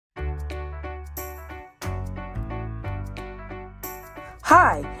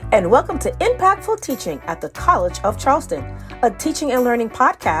Hi, and welcome to Impactful Teaching at the College of Charleston, a teaching and learning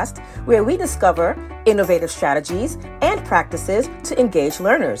podcast where we discover innovative strategies and practices to engage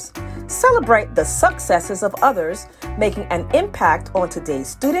learners, celebrate the successes of others, making an impact on today's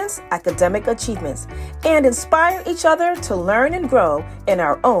students' academic achievements, and inspire each other to learn and grow in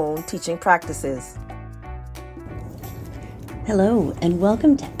our own teaching practices. Hello, and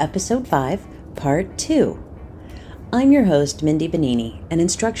welcome to Episode 5, Part 2. I'm your host, Mindy Benini, an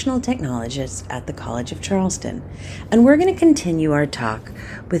instructional technologist at the College of Charleston, and we're going to continue our talk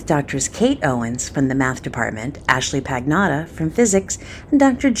with Drs. Kate Owens from the Math Department, Ashley Pagnotta from Physics, and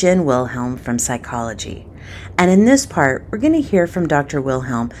Dr. Jenn Wilhelm from Psychology. And in this part, we're going to hear from Dr.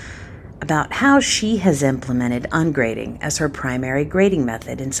 Wilhelm about how she has implemented ungrading as her primary grading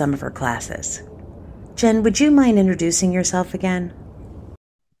method in some of her classes. Jenn, would you mind introducing yourself again?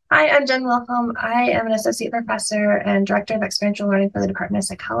 Hi, I'm Jenn Wilhelm. I am an associate professor and director of experiential learning for the Department of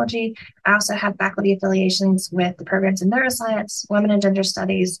Psychology. I also have faculty affiliations with the programs in neuroscience, women and gender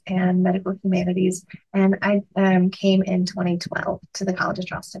studies, and medical humanities. And I came in 2012 to the College of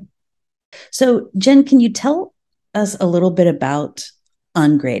Charleston. So, Jenn, can you tell us a little bit about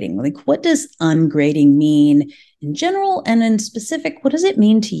ungrading? Like, what does ungrading mean in general, and in specific, what does it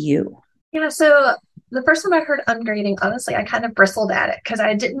mean to you? Yeah, so the first time I heard ungrading, honestly, I kind of bristled at it because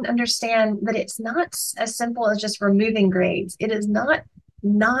I didn't understand that it's not as simple as just removing grades. It is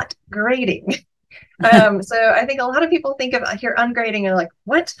not grading. So I think a lot of people think of hear ungrading and like,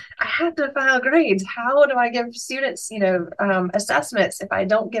 what? I have to file grades. How do I give students, assessments if I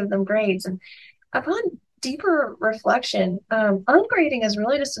don't give them grades? And upon deeper reflection, ungrading is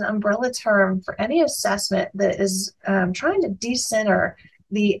really just an umbrella term for any assessment that is trying to decenter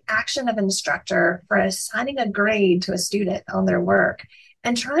the action of an instructor for assigning a grade to a student on their work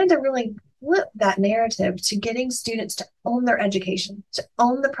and trying to really flip that narrative to getting students to own their education, to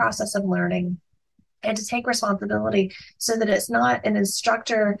own the process of learning, and to take responsibility so that it's not an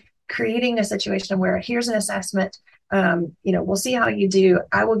instructor creating a situation where here's an assessment, we'll see how you do,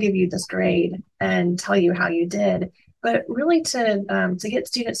 I will give you this grade and tell you how you did, but really to get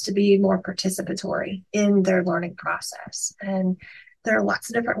students to be more participatory in their learning process. And there are lots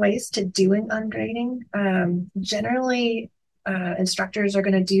of different ways to doing ungrading. Generally, instructors are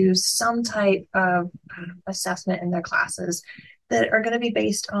going to do some type of assessment in their classes that are going to be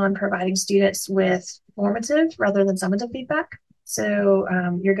based on providing students with formative rather than summative feedback. So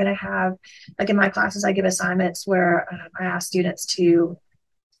you're going to have, like in my classes, I give assignments where I ask students to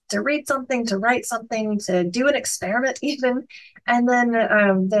read something, to write something, to do an experiment even. And then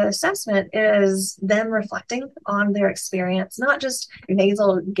the assessment is them reflecting on their experience, not just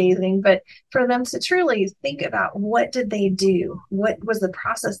nasal gazing, but for them to truly think about what did they do? What was the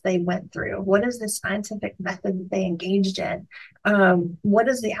process they went through? What is the scientific method that they engaged in? What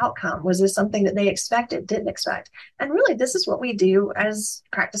is the outcome? Was this something that they expected, didn't expect? And really, this is what we do as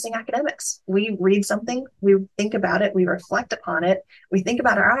practicing academics. We read something, we think about it, we reflect upon it, we think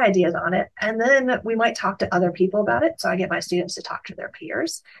about our ideas on it, and then we might talk to other people about it. So I get my students to talk to their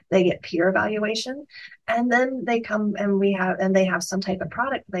peers. They get peer evaluation, and then they come and they have some type of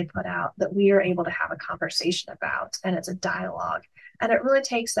product they put out that we are able to have a conversation about, and it's a dialogue. And it really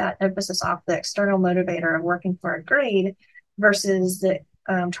takes that emphasis off the external motivator of working for a grade versus that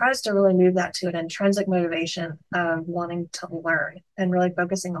tries to really move that to an intrinsic motivation of wanting to learn and really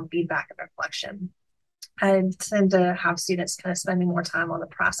focusing on feedback and reflection. I tend to have students kind of spending more time on the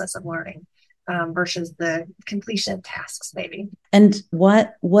process of learning versus the completion of tasks, maybe. And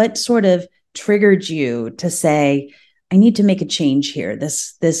what sort of triggered you to say, I need to make a change here?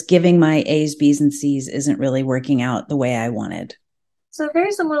 This giving my A's, B's, and C's isn't really working out the way I wanted. So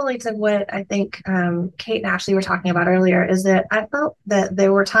very similarly to what I think Kate and Ashley were talking about earlier, is that I felt that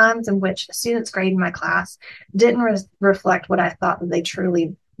there were times in which students' grade in my class didn't reflect what I thought that they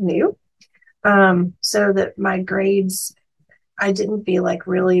truly knew. So that my grades, I didn't feel like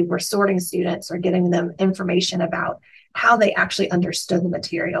really were sorting students or getting them information about how they actually understood the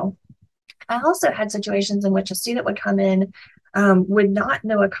material. I also had situations in which a student would come in, would not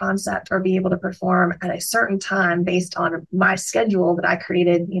know a concept or be able to perform at a certain time based on my schedule that I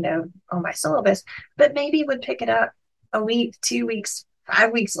created, on my syllabus, but maybe would pick it up a week, 2 weeks,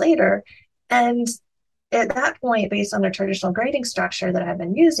 5 weeks later. And at that point, based on the traditional grading structure that I've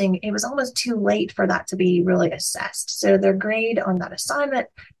been using, it was almost too late for that to be really assessed. So their grade on that assignment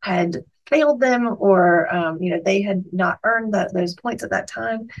had failed them, or they had not earned those points at that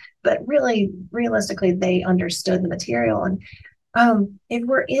time. But really, realistically, they understood the material. And if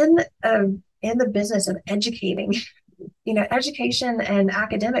we're in the business of educating, education and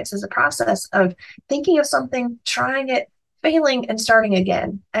academics is a process of thinking of something, trying it, failing and starting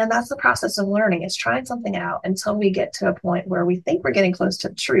again. And that's the process of learning, is trying something out until we get to a point where we think we're getting close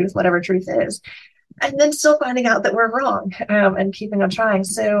to truth, whatever truth is, and then still finding out that we're wrong, and keeping on trying.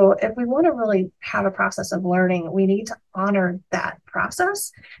 So if we want to really have a process of learning, we need to honor that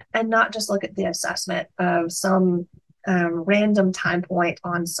process and not just look at the assessment of some random time point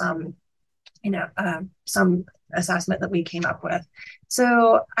on some assessment that we came up with.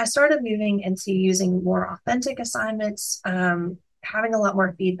 So I started moving into using more authentic assignments, having a lot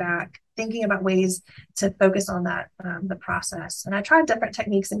more feedback, thinking about ways to focus on that, the process. And I tried different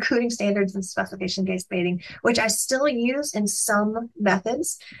techniques, including standards and specification-based grading, which I still use in some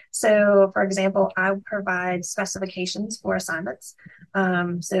methods. So for example, I provide specifications for assignments.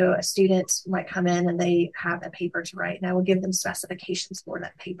 So a student might come in and they have a paper to write, and I will give them specifications for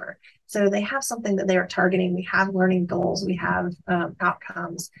that paper. So they have something that they are targeting. We have learning goals, we have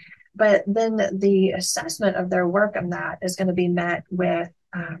outcomes, but then the assessment of their work on that is going to be met with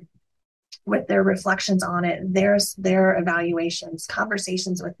their reflections on it, their evaluations,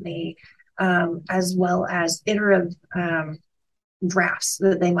 conversations with me, as well as iterative drafts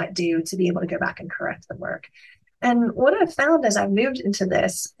that they might do to be able to go back and correct the work. And what I've found as I've moved into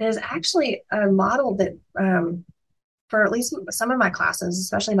this is actually a model that, for at least some of my classes,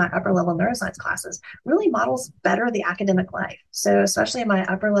 especially my upper level neuroscience classes, really models better the academic life. So especially in my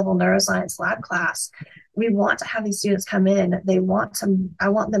upper level neuroscience lab class, we want to have these students come in. I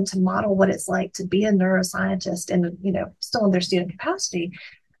want them to model what it's like to be a neuroscientist and, still in their student capacity.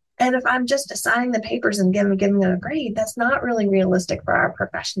 And if I'm just assigning the papers and giving them a grade, that's not really realistic for our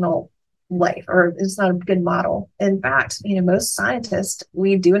professional life, or it's not a good model. In fact, most scientists,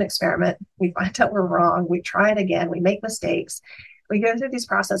 we do an experiment, we find out we're wrong, we try it again, we make mistakes, we go through these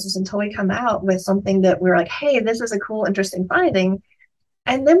processes until we come out with something that we're like, hey, this is a cool, interesting finding.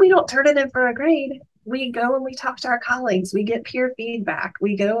 And then we don't turn it in for a grade. We go and we talk to our colleagues. We get peer feedback.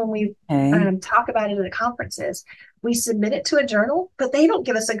 We go and we talk about it at conferences. We submit it to a journal, but they don't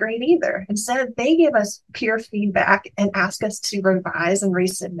give us a grade either. Instead, they give us peer feedback and ask us to revise and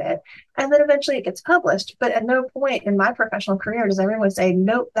resubmit. And then eventually it gets published. But at no point in my professional career does everyone say,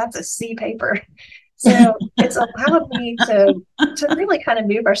 nope, that's a C paper. So it's allowed me to really kind of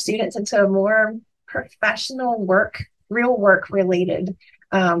move our students into a more professional work, real work related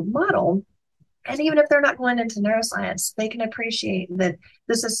model. And even if they're not going into neuroscience, they can appreciate that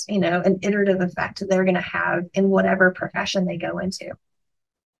this is, an iterative effect that they're going to have in whatever profession they go into.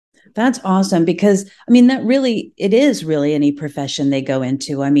 That's awesome, because it is really any profession they go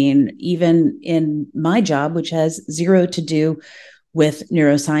into. Even in my job, which has zero to do with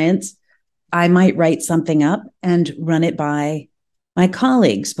neuroscience, I might write something up and run it by my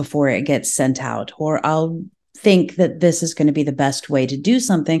colleagues before it gets sent out, or I'll think that this is going to be the best way to do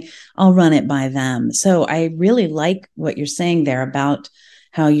something, I'll run it by them. So I really like what you're saying there about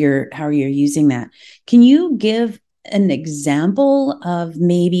how you're using that. Can you give an example of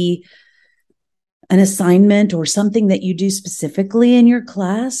maybe an assignment or something that you do specifically in your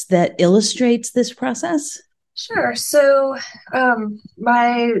class that illustrates this process? Sure. So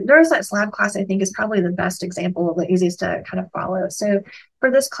my neuroscience lab class, I think, is probably the best example, the easiest to kind of follow. So for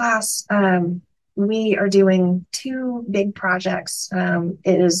this class, we are doing two big projects.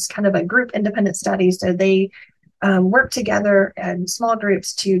 It is kind of a group independent study. So they work together in small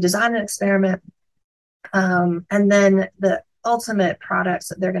groups to design an experiment. And then the ultimate products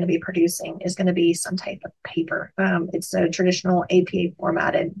that they're going to be producing is going to be some type of paper. It's a traditional APA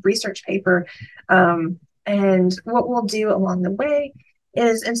formatted research paper. And what we'll do along the way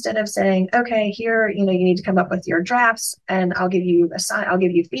is, instead of saying, okay, here, you need to come up with your drafts and I'll give you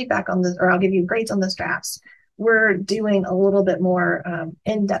feedback on this, or I'll give you grades on those drafts, we're doing a little bit more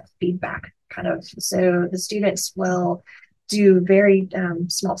in-depth feedback kind of. So the students will do very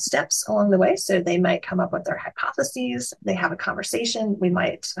small steps along the way. So they might come up with their hypotheses, they have a conversation, we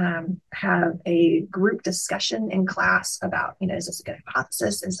might have a group discussion in class about, is this a good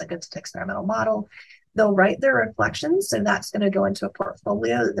hypothesis? Is it a good experimental model? They'll write their reflections. So that's going to go into a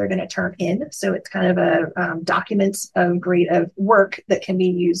portfolio that they're going to turn in. So it's kind of a documents of work that can be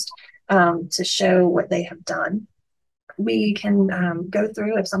used to show what they have done. We can go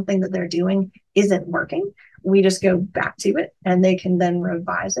through, if something that they're doing isn't working, we just go back to it and they can then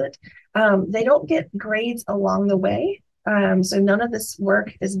revise it. They don't get grades along the way. So none of this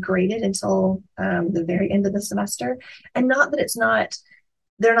work is graded until the very end of the semester. And not that it's not,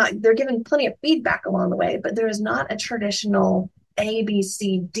 they're given plenty of feedback along the way, but there is not a traditional A, B,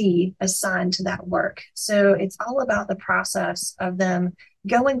 C, D assigned to that work. So it's all about the process of them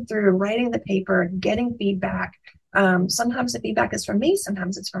going through, writing the paper, getting feedback, Sometimes the feedback is from me,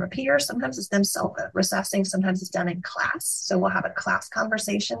 sometimes it's from a peer, sometimes it's them self-assessing, sometimes it's done in class. So we'll have a class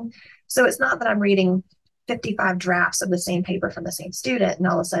conversation. So it's not that I'm reading 55 drafts of the same paper from the same student and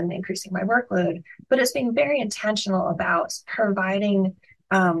all of a sudden increasing my workload, but it's being very intentional about providing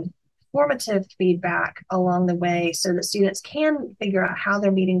formative feedback along the way so that students can figure out how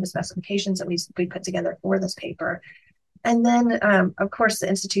they're meeting the specifications that we put together for this paper. And then, of course, the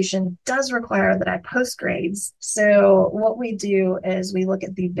institution does require that I post grades. So what we do is we look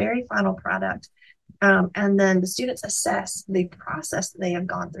at the very final product, and then the students assess the process that they have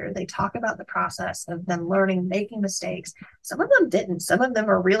gone through. They talk about the process of them learning, making mistakes. Some of them didn't. Some of them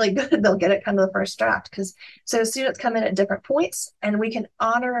are really good. They'll get it kind of the first draft. So students come in at different points, and we can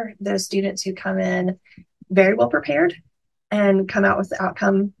honor those students who come in very well prepared and come out with the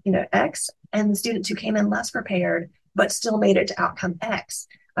outcome, X, and the students who came in less prepared but still made it to outcome X.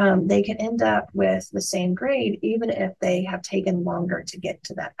 They can end up with the same grade, even if they have taken longer to get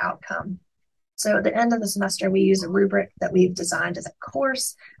to that outcome. So at the end of the semester, we use a rubric that we've designed as a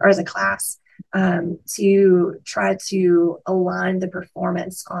course or as a class to try to align the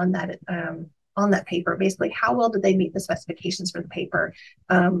performance on that paper. Basically, how well did they meet the specifications for the paper?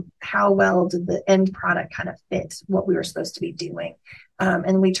 How well did the end product kind of fit what we were supposed to be doing?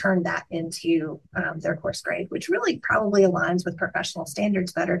 And we turn that into their course grade, which really probably aligns with professional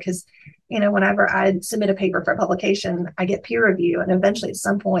standards better because, whenever I submit a paper for publication, I get peer review, and eventually at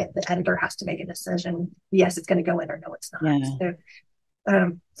some point the editor has to make a decision. Yes, it's going to go in, or no, it's not. Yeah.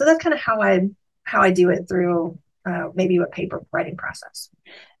 So that's kind of how I do it through maybe a paper writing process.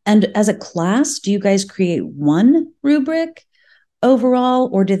 And as a class, do you guys create one rubric overall,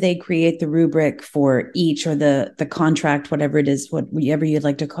 or do they create the rubric for each, or the contract, whatever it is, whatever you'd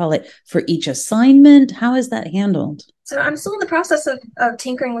like to call it, for each assignment? How is that handled? So I'm still in the process of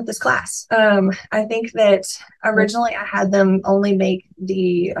tinkering with this class. I think that originally I had them only make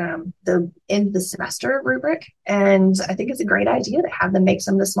the end of the semester rubric, and I think it's a great idea to have them make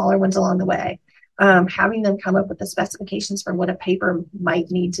some of the smaller ones along the way. Having them come up with the specifications for what a paper might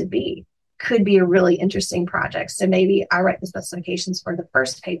need to be could be a really interesting project. So maybe I write the specifications for the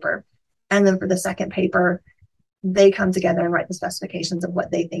first paper, and then for the second paper, they come together and write the specifications of what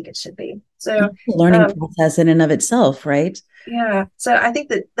they think it should be. So learning process in and of itself, right? Yeah. So I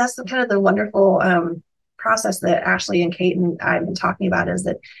think that's kind of the wonderful process that Ashley and Kate and I have been talking about, is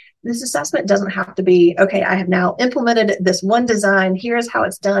that this assessment doesn't have to be, okay, I have now implemented this one design. Here's how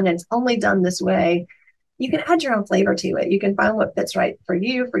it's done. And it's only done this way. You can add your own flavor to it. You can find what fits right for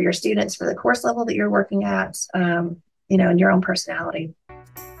you, for your students, for the course level that you're working at, and your own personality.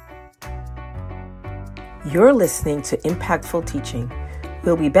 You're listening to Impactful Teaching.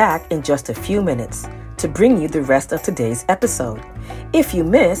 We'll be back in just a few minutes to bring you the rest of today's episode. If you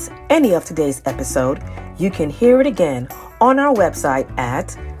miss any of today's episode, you can hear it again on our website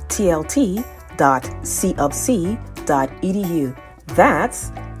at tlt.cofc.edu. That's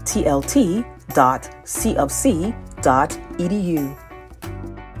tlt.cofc.edu.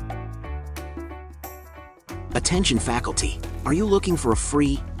 Attention faculty. Are you looking for a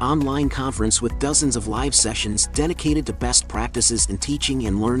free, online conference with dozens of live sessions dedicated to best practices in teaching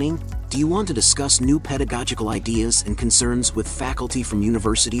and learning? Do you want to discuss new pedagogical ideas and concerns with faculty from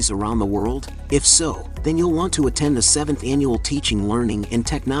universities around the world? If so, then you'll want to attend the 7th Annual Teaching, Learning, and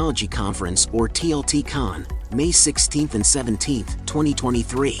Technology Conference, or TLT-Con, May 16th and 17th,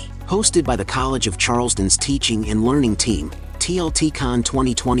 2023. Hosted by the College of Charleston's Teaching and Learning Team, TLT-Con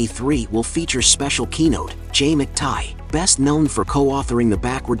 2023 will feature special keynote, Jay McTighe, best known for co-authoring the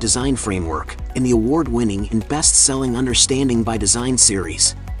Backward Design Framework in the award-winning and best-selling Understanding by Design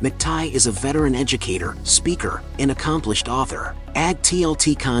series. McTighe is a veteran educator, speaker, and accomplished author. Add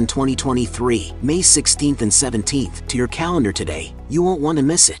TLT-Con 2023, May 16th and 17th to your calendar today. You won't want to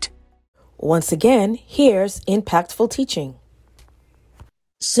miss it. Once again, here's Impactful Teaching.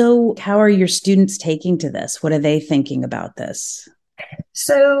 So how are your students taking to this? What are they thinking about this?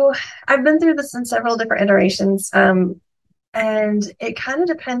 So I've been through this in several different iterations, and it kind of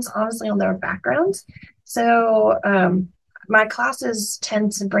depends, honestly, on their background. So my classes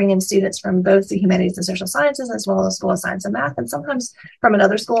tend to bring in students from both the humanities and social sciences, as well as School of Science and Math, and sometimes from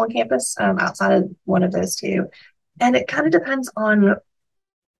another school on campus outside of one of those two. And it kind of depends on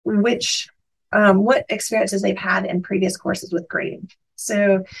what experiences they've had in previous courses with grading.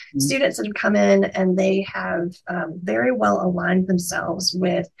 So students that have come in and they have very well aligned themselves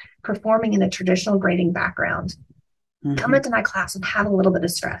with performing in a traditional grading background, come into my class and have a little bit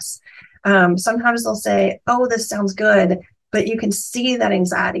of stress. Sometimes they'll say, oh, this sounds good. but you can see that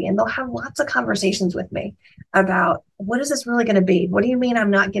anxiety, and they'll have lots of conversations with me about, what is this really going to be? What do you mean I'm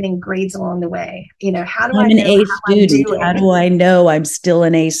not getting grades along the way? How do I I'm an know A how I'm student. How doing? do I know I'm still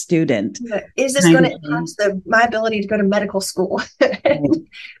an A student? Is this Kind going of to thing. impact my ability to go to medical school? Right.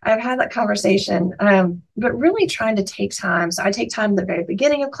 I've had that conversation, but really trying to take time. So I take time at the very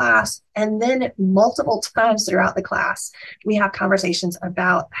beginning of class, and then multiple times throughout the class, we have conversations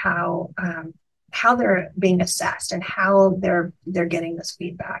about how they're being assessed and how they're getting this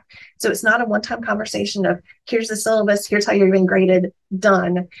feedback. So it's not a one-time conversation of, here's the syllabus, here's how you're being graded,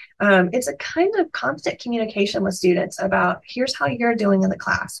 done. It's a kind of constant communication with students about, here's how you're doing in the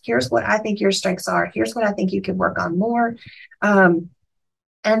class, here's what I think your strengths are, here's what I think you could work on more.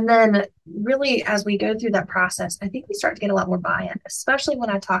 And then really, as we go through that process, I think we start to get a lot more buy-in, especially when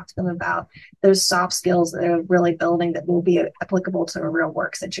I talk to them about those soft skills that they're really building that will be applicable to a real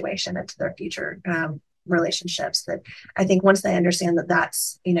work situation and to their future relationships. That I think once they understand that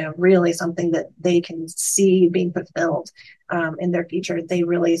that's, really something that they can see being fulfilled in their future, they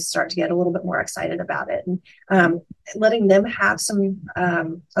really start to get a little bit more excited about it. And letting them have some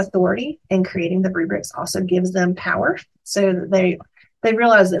authority in creating the rubrics also gives them power, so that they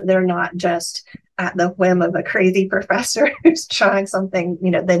realize that they're not just at the whim of a crazy professor who's trying something,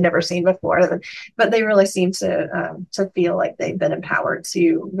 they've never seen before, but they really seem to feel like they've been empowered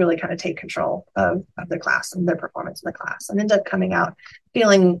to really kind of take control of their class and their performance in the class, and end up coming out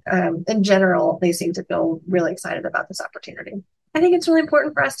feeling, in general, they seem to feel really excited about this opportunity. I think it's really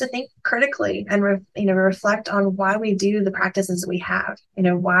important for us to think critically and reflect on why we do the practices that we have.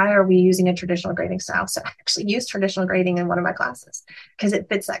 Why are we using a traditional grading style? So I actually use traditional grading in one of my classes because it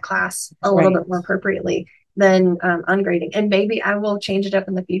fits that class a little bit more appropriately than ungrading. And maybe I will change it up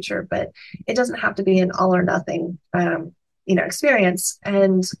in the future, but it doesn't have to be an all or nothing experience.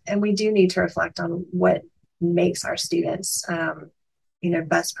 And we do need to reflect on what makes our students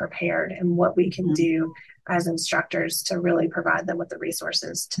best prepared, and what we can do as instructors to really provide them with the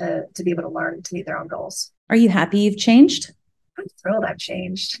resources to be able to learn to meet their own goals. Are you happy you've changed? I'm thrilled I've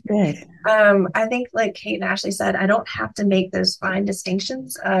changed. Good. I think, like Kate and Ashley said, I don't have to make those fine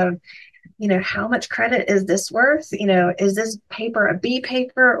distinctions of, how much credit is this worth? Is this paper a B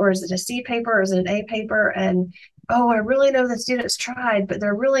paper, or is it a C paper, or is it an A paper? And I really know the students tried, but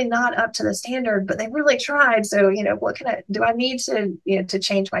they're really not up to the standard, but they really tried. So, what do I need to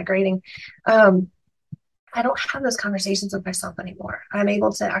change my grading? I don't have those conversations with myself anymore. I'm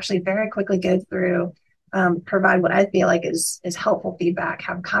able to actually very quickly go through, provide what I feel like is helpful feedback,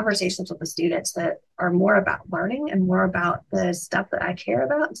 have conversations with the students that are more about learning and more about the stuff that I care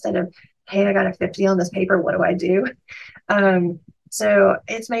about, instead of, hey, I got a 50 on this paper, what do I do? So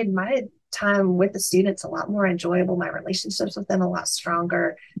it's made my time with the students a lot more enjoyable, my relationships with them a lot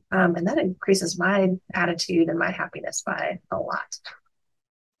stronger, and that increases my attitude and my happiness by a lot.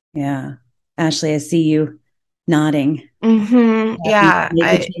 Yeah. Ashley, I see you nodding. Mm-hmm. Yeah,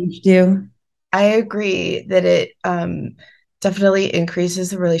 I agree that it definitely increases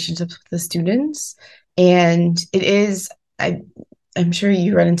the relationships with the students. And it is, I'm sure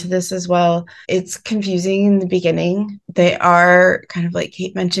you run into this as well. It's confusing in the beginning. They are, kind of like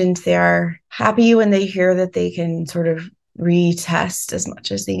Kate mentioned, they are happy when they hear that they can sort of retest as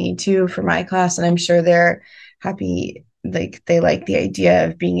much as they need to for my class. And I'm sure they're happy, like they like the idea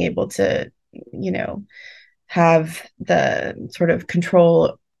of being able to, have the sort of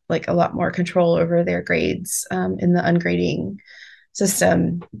control, like a lot more control over their grades in the ungrading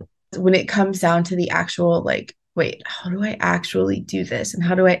system. When it comes down to the actual, like, wait, how do I actually do this? And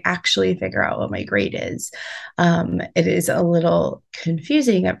how do I actually figure out what my grade is? It is a little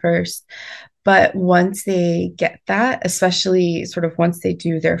confusing at first, but once they get that, especially sort of once they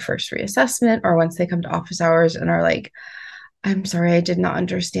do their first reassessment, or once they come to office hours and are like, I'm sorry, I did not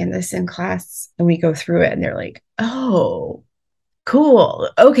understand this in class. And we go through it and they're like, oh, cool.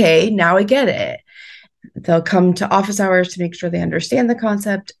 Okay, now I get it. They'll come to office hours to make sure they understand the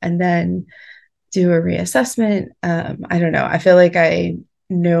concept and then do a reassessment. I don't know. I feel like I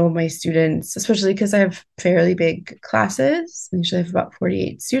know my students, especially because I have fairly big classes. I usually have about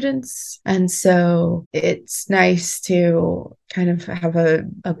 48 students. And so it's nice to kind of have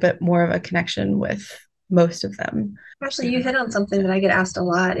a bit more of a connection with most of them. Actually, you hit on something that I get asked a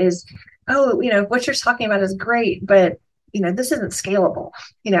lot is, what you're talking about is great, but, this isn't scalable.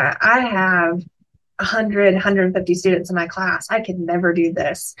 I have 100, 150 students in my class. I could never do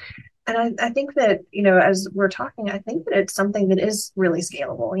this. And I think that, as we're talking, I think that it's something that is really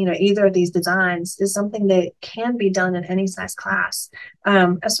scalable. Either of these designs is something that can be done in any size class,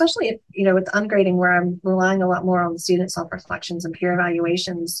 especially if, with ungrading, where I'm relying a lot more on the student self-reflections and peer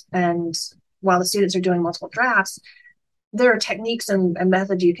evaluations. And while the students are doing multiple drafts, there are techniques and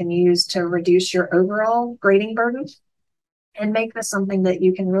methods you can use to reduce your overall grading burden and make this something that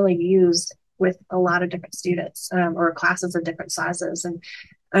you can really use with a lot of different students, or classes of different sizes.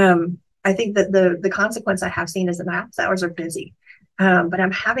 And I think that the consequence I have seen is that my office hours are busy. But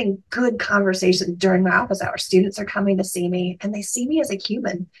I'm having good conversations during my office hours. Students are coming to see me, and they see me as a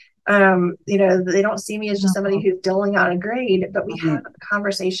human. They don't see me as just somebody who's doling out a grade, but we have a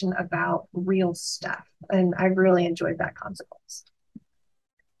conversation about real stuff. And I really enjoyed that consequence.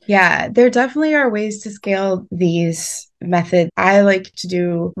 Yeah, there definitely are ways to scale these methods. I like to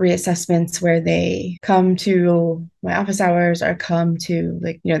do reassessments where they come to my office hours or come to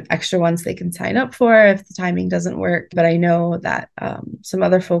extra ones they can sign up for if the timing doesn't work. But I know that some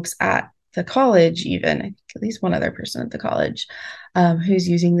other folks at the college, even I think at least one other person at the college who's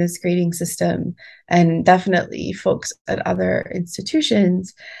using this grading system, and definitely folks at other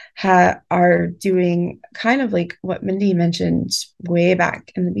institutions are doing kind of like what Mindy mentioned way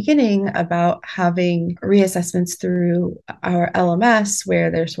back in the beginning about having reassessments through our LMS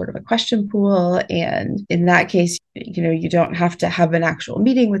where there's sort of a question pool. And in that case, you don't have to have an actual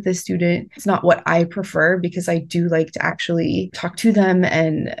meeting with the student. It's not what I prefer, because I do like to actually talk to them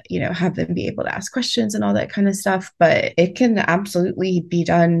and, have them be able to ask questions and all that kind of stuff. But it can absolutely be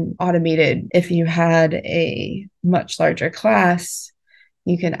done automated. If you had a much larger class,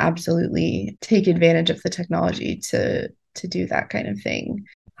 you can absolutely take advantage of the technology to do that kind of thing.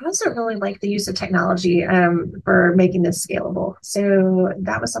 I also really like the use of technology for making this scalable. So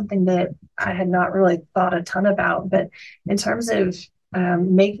that was something that I had not really thought a ton about. But in terms of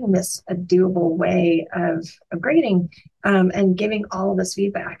making this a doable way of grading and giving all of this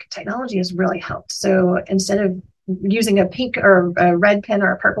feedback, technology has really helped. So instead of using a pink or a red pen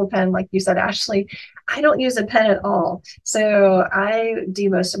or a purple pen, like you said, Ashley, I don't use a pen at all. So I do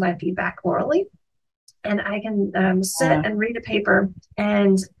most of my feedback orally. And I can sit and read a paper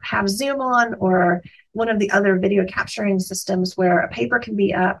and have Zoom on, or one of the other video capturing systems where a paper can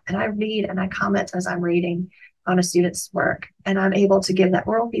be up and I read and I comment as I'm reading on a student's work. And I'm able to give that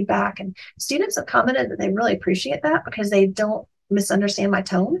oral feedback. And students have commented that they really appreciate that because they don't misunderstand my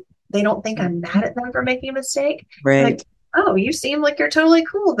tone. They don't think I'm mad at them for making a mistake. Right. Like, oh, you seem like you're totally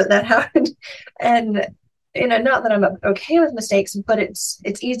cool that happened. And not that I'm okay with mistakes, but it's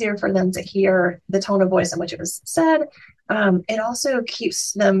easier for them to hear the tone of voice in which it was said. It also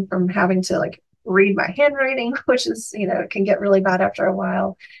keeps them from having to read my handwriting, which is, can get really bad after a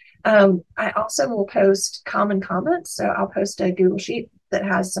while. I also will post common comments. So I'll post a Google Sheet that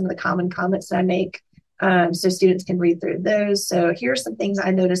has some of the common comments that I make. So students can read through those. So here's some things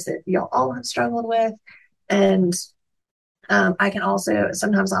I noticed that y'all all have struggled with. And I can also,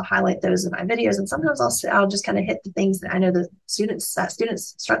 sometimes I'll highlight those in my videos, and sometimes I'll just kind of hit the things that I know the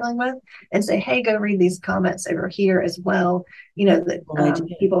students struggling with and say, hey, go read these comments over here as well,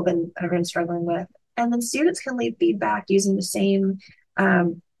 that people have been struggling with. And then students can leave feedback using the same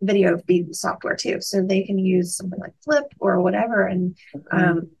video feed software too. So they can use something like Flip or whatever. And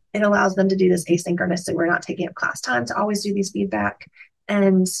it allows them to do this asynchronous, so we're not taking up class time to always do these feedback.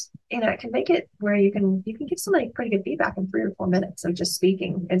 And it can make it where you can give somebody pretty good feedback in 3 or 4 minutes of just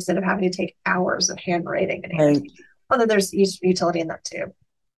speaking instead of having to take hours of handwriting and annotating. Although there's utility in that too.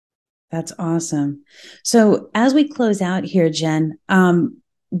 That's awesome. So as we close out here, Jenn,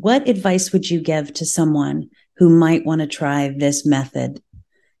 what advice would you give to someone who might want to try this method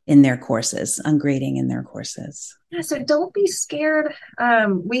in their courses, on grading in their courses? Yeah, so don't be scared.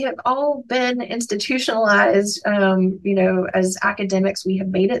 We have all been institutionalized, as academics. We have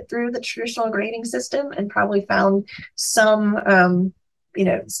made it through the traditional grading system and probably found some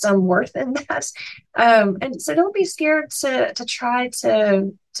worth in that. And so don't be scared to try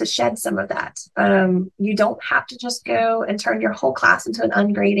to shed some of that. You don't have to just go and turn your whole class into an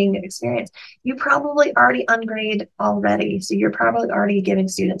ungrading experience. You probably already ungrade already. So you're probably already giving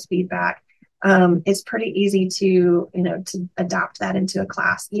students feedback. It's pretty easy to adopt that into a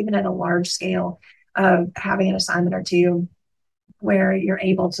class, even at a large scale of having an assignment or two where you're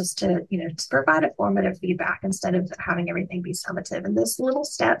able just to provide a formative feedback instead of having everything be summative. And those little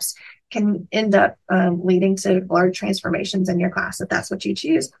steps can end up leading to large transformations in your class if that's what you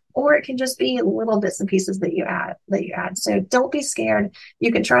choose, or it can just be little bits and pieces that you add. So don't be scared.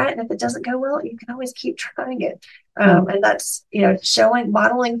 You can try it, and if it doesn't go well, you can always keep trying it. And that's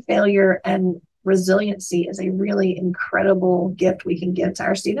modeling failure and resiliency is a really incredible gift we can give to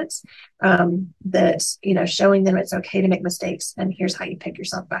our students, that showing them it's okay to make mistakes and here's how you pick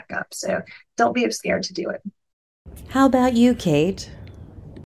yourself back up. So don't be scared to do it. How about you, Kate?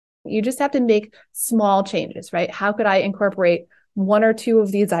 You just have to make small changes, right? How could I incorporate 1 or 2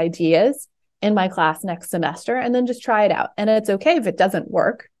 of these ideas in my class next semester and then just try it out. And it's okay if it doesn't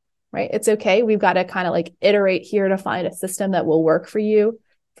work, right? It's okay. We've got to kind of like iterate here to find a system that will work for you.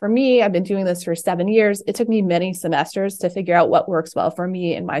 For me, I've been doing this for 7 years. It took me many semesters to figure out what works well for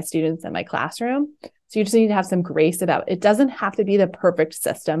me and my students in my classroom. So you just need to have some grace about it. It doesn't have to be the perfect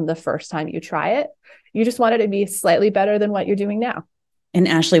system the first time you try it. You just want it to be slightly better than what you're doing now. And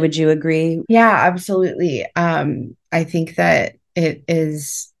Ashley, would you agree? Yeah, absolutely. I think that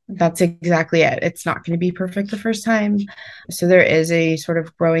that's exactly it. It's not going to be perfect the first time. So there is a sort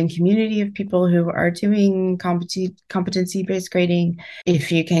of growing community of people who are doing competency-based grading.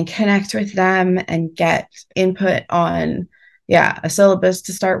 If you can connect with them and get input on, a syllabus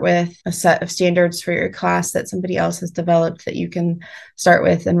to start with, a set of standards for your class that somebody else has developed that you can start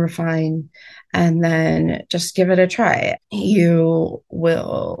with and refine, and then just give it a try. You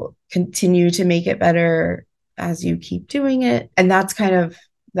will continue to make it better as you keep doing it. And that kind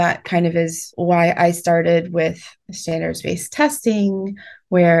of is why I started with standards-based testing,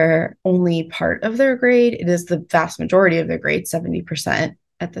 where only part of their grade, it is the vast majority of their grade, 70%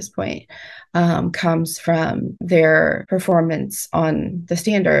 at this point, comes from their performance on the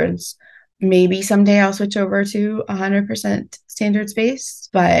standards. Maybe someday I'll switch over to 100% standards-based,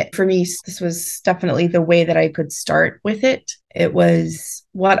 but for me, this was definitely the way that I could start with it. It was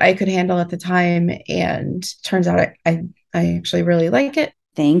what I could handle at the time, and turns out I actually really like it.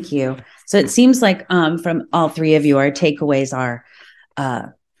 Thank you. So it seems like from all three of you, our takeaways are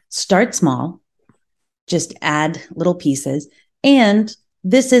start small, just add little pieces. And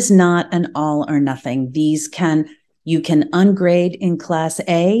this is not an all or nothing. You can ungrade in class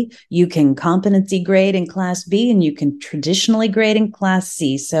A, you can competency grade in class B, and you can traditionally grade in class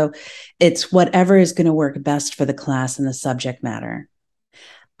C. So it's whatever is going to work best for the class and the subject matter.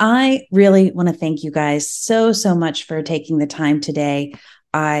 I really want to thank you guys so much for taking the time today.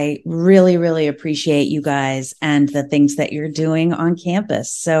 I really, really appreciate you guys and the things that you're doing on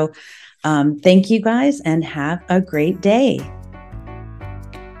campus. So thank you guys and have a great day.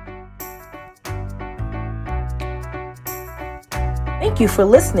 Thank you for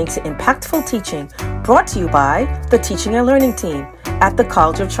listening to Impactful Teaching, brought to you by the Teaching and Learning Team at the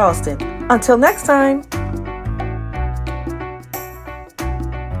College of Charleston. Until next time.